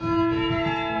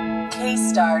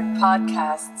Kstart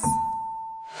Podcasts.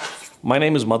 My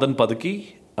name is Madan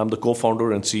Padaki. I'm the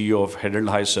co-founder and CEO of Headed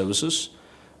High Services,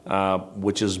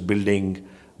 which is building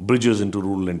bridges into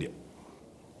rural India.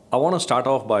 I want to start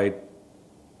off by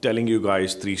telling you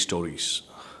guys three stories.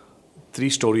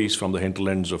 Three stories from the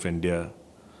hinterlands of India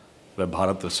where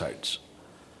Bharat resides.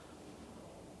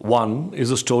 One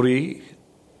is a story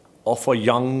of a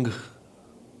young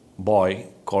boy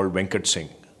called Venkat Singh.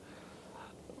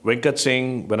 Venkat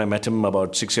Singh, when I met him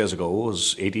about 6 years ago,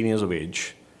 was 18 years of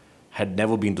age, had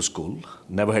never been to school,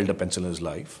 never held a pencil in his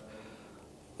life,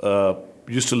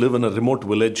 used to live in a remote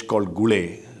village called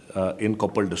Gule in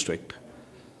Koppal district.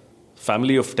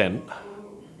 Family of 10.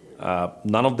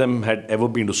 None of them had ever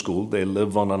been to school. They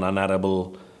live on an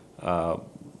unarable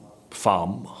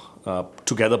farm,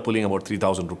 together pulling about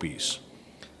 3,000 rupees.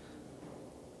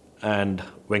 And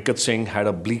Venkat Singh had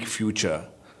a bleak future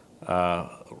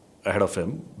ahead of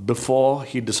him before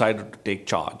he decided to take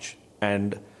charge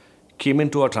and came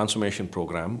into our transformation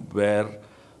program where,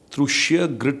 through sheer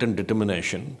grit and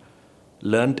determination,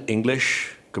 learned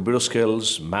English, computer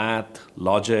skills, math,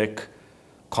 logic,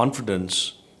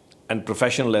 confidence, and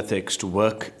professional ethics to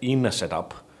work in a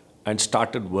setup, and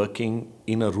started working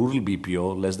in a rural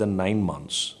BPO less than 9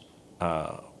 months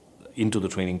into the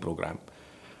training program,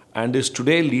 and is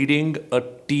today leading a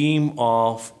team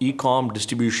of e-com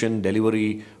distribution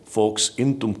delivery folks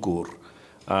in Tumkur,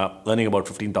 earning about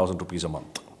 15,000 rupees a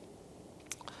month.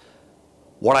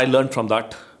 What I learned from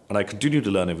that, and I continue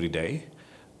to learn every day,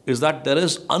 is that there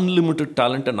is unlimited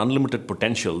talent and unlimited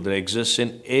potential that exists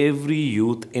in every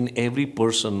youth, in every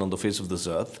person on the face of this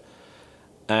earth.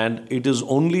 And it is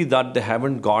only that they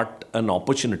haven't got an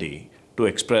opportunity to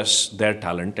express their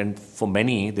talent. And for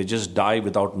many, they just die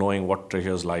without knowing what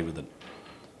treasures lie within.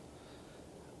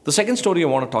 The second story I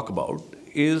want to talk about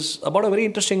is about a very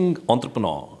interesting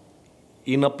entrepreneur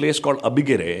in a place called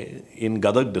Abigere in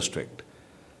Gadag district,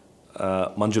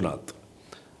 Manjunath.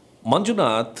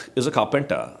 Manjunath is a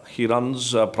carpenter. He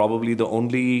runs probably the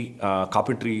only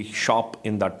carpentry shop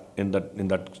in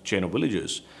that chain of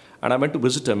villages. And I went to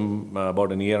visit him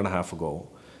about a year and a half ago.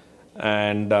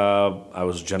 And I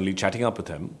was generally chatting up with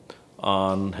him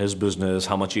on his business,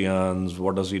 how much he earns,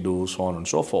 what does he do, so on and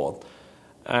so forth.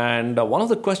 And one of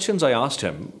the questions I asked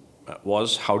him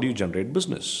was, how do you generate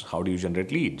business? How do you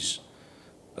generate leads?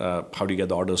 How do you get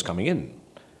the orders coming in?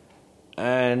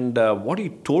 And what he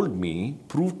told me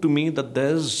proved to me that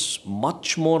there's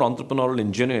much more entrepreneurial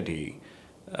ingenuity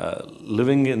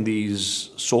living in these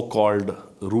so-called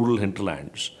rural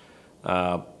hinterlands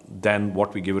than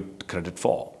what we give it credit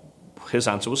for. His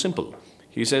answer was simple.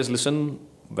 He says, listen,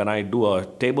 when I do a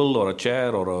table or a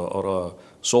chair or a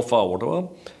sofa or whatever,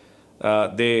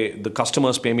 the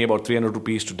customers pay me about 300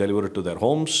 rupees to deliver it to their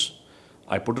homes.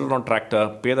 I put it on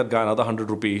tractor, pay that guy another 100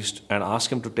 rupees and ask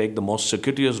him to take the most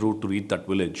circuitous route to reach that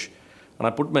village. And I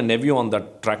put my nephew on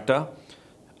that tractor.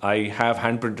 I have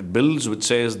hand-printed bills which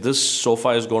says this sofa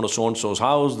is going to so-and-so's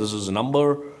house, this is a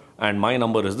number, and my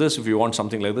number is this. If you want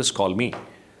something like this, call me.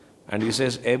 And he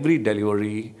says every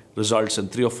delivery results in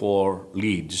 3 or 4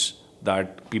 leads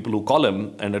that people who call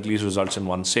him, and at least results in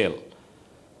 1 sale.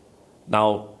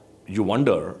 Now, you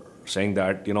wonder, saying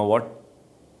that, you know what,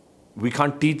 we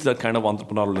can't teach that kind of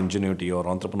entrepreneurial ingenuity or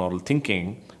entrepreneurial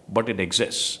thinking, but it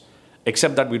exists,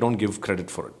 except that we don't give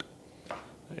credit for it.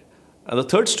 And the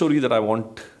third story that I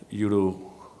want you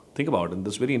to think about, and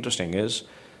this is very interesting, is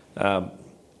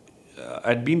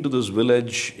I'd been to this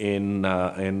village in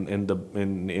a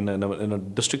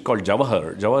district called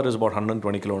Jawahar. Jawahar is about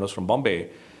 120 kilometers from Bombay,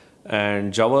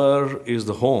 and Jawahar is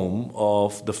the home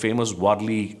of the famous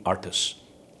Warli artists.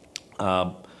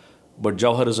 But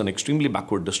Jawahar is an extremely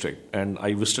backward district, and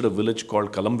I visited a village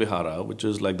called Kalam Vihara, which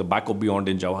is like the back of beyond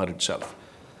in Jawahar itself.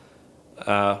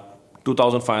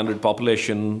 2,500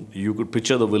 population, you could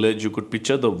picture the village, you could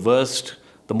picture the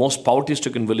most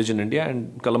poverty-stricken village in India,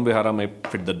 and Kalam Vihara may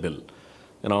fit that bill.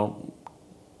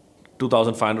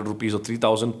 2,500 rupees or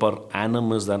 3,000 per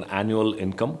annum is an annual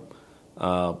income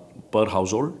per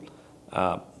household.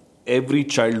 Every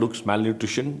child looks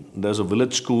malnutrition. There's a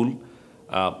village school.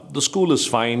 The school is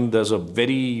fine. There's a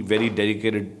very, very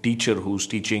dedicated teacher who's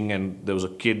teaching, and there was a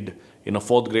kid in a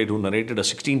 4th grade who narrated a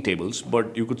 16 tables.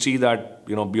 But you could see that,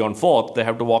 beyond 4th, they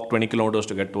have to walk 20 kilometers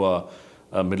to get to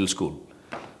a middle school,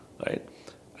 right?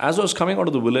 As I was coming out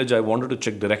of the village, I wanted to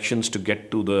check directions to get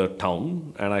to the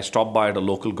town, and I stopped by at a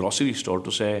local grocery store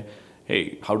to say,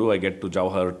 hey, how do I get to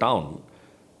Jawahar town?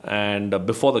 And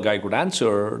before the guy could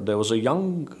answer, there was a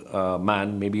young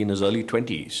man, maybe in his early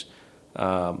 20s,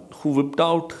 who whipped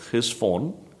out his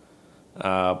phone,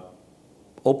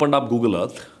 opened up Google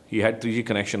Earth. He had 3G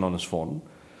connection on his phone,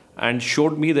 and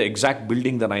showed me the exact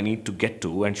building that I need to get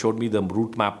to and showed me the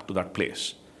route map to that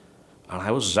place. And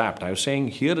I was zapped. I was saying,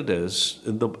 here it is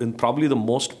in probably the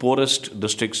most poorest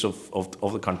districts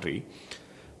of the country,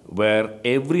 where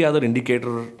every other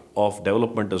indicator of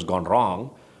development has gone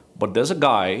wrong. But there's a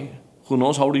guy who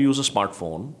knows how to use a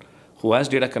smartphone, who has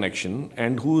data connection,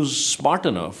 and who's smart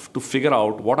enough to figure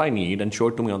out what I need and show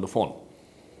it to me on the phone.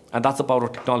 And that's the power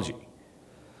of technology.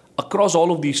 Across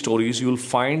all of these stories, you'll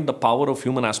find the power of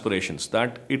human aspirations,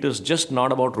 that it is just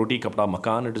not about roti kapda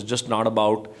makan, it is just not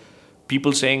about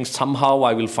people saying somehow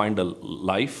I will find a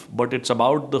life, but it's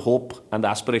about the hope and the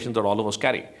aspirations that all of us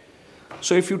carry.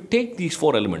 So if you take these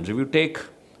four elements, if you take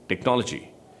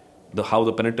technology, how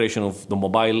the penetration of the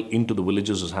mobile into the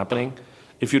villages is happening,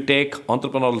 if you take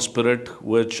entrepreneurial spirit,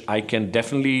 which I can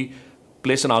definitely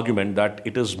place an argument that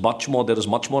there is much more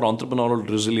entrepreneurial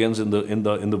resilience in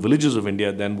the villages of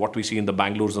India than what we see in the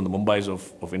Bangalores and the Mumbais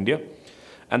of India.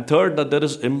 And third, that there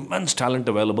is immense talent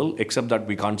available, except that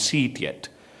we can't see it yet.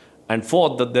 And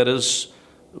fourth, that there is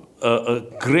a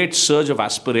great surge of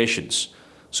aspirations.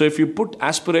 So if you put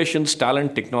aspirations,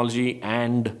 talent, technology,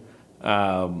 and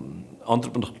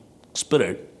entrepreneurial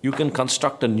spirit, you can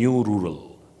construct a new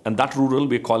rural. And that rural,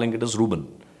 we're calling it as Ruben,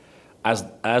 as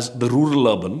the rural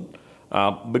urban,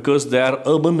 because they are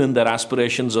urban in their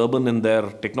aspirations, urban in their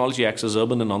technology access,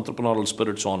 urban in entrepreneurial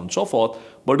spirit, so on and so forth,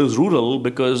 but is rural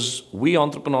because we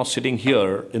entrepreneurs sitting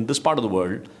here in this part of the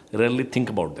world rarely think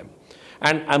about them.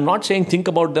 And I'm not saying think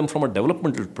about them from a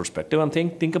developmental perspective, I'm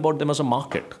saying think about them as a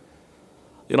market.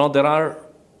 There are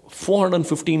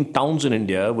 415 towns in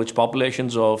India, which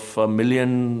populations of 1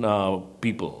 million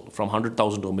people, from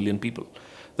 100,000 to 1 million people.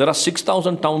 There are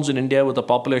 6,000 towns in India with a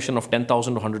population of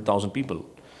 10,000 to 100,000 people.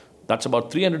 That's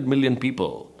about 300 million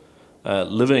people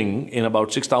living in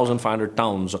about 6,500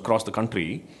 towns across the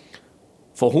country,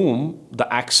 for whom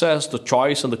the access, the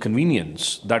choice, and the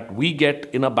convenience that we get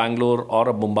in a Bangalore or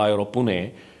a Mumbai or a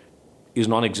Pune is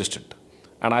non-existent.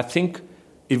 And I think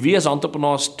if we as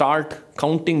entrepreneurs start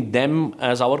counting them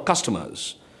as our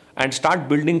customers and start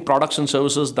building products and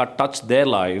services that touch their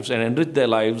lives and enrich their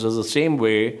lives as the same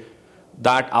way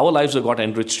that our lives have got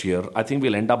enriched here, I think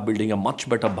we'll end up building a much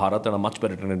better Bharat and a much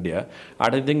better India.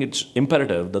 And I think it's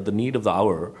imperative that the need of the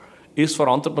hour is for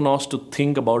entrepreneurs to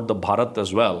think about the Bharat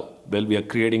as well, while we are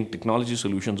creating technology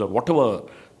solutions or whatever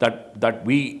that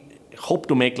we hope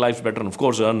to make lives better and, of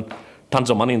course, earn tons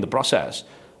of money in the process.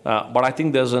 But I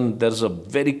think there's a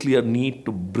very clear need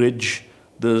to bridge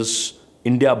this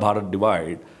India-Bharat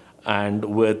divide, and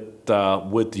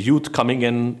with youth coming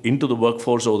into the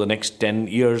workforce over the next 10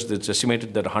 years, it's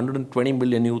estimated that 120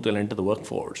 million youth will enter the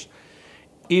workforce.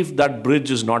 If that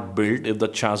bridge is not built, if the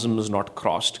chasm is not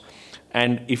crossed,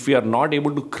 and if we are not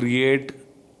able to create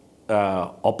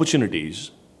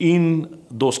opportunities in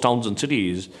those towns and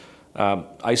cities,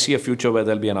 I see a future where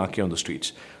there'll be anarchy on the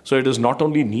streets. So it is not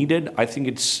only needed, I think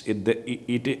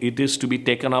it is to be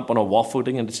taken up on a war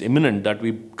footing, and it's imminent that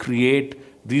we create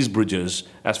these bridges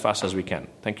as fast as we can.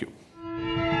 Thank you.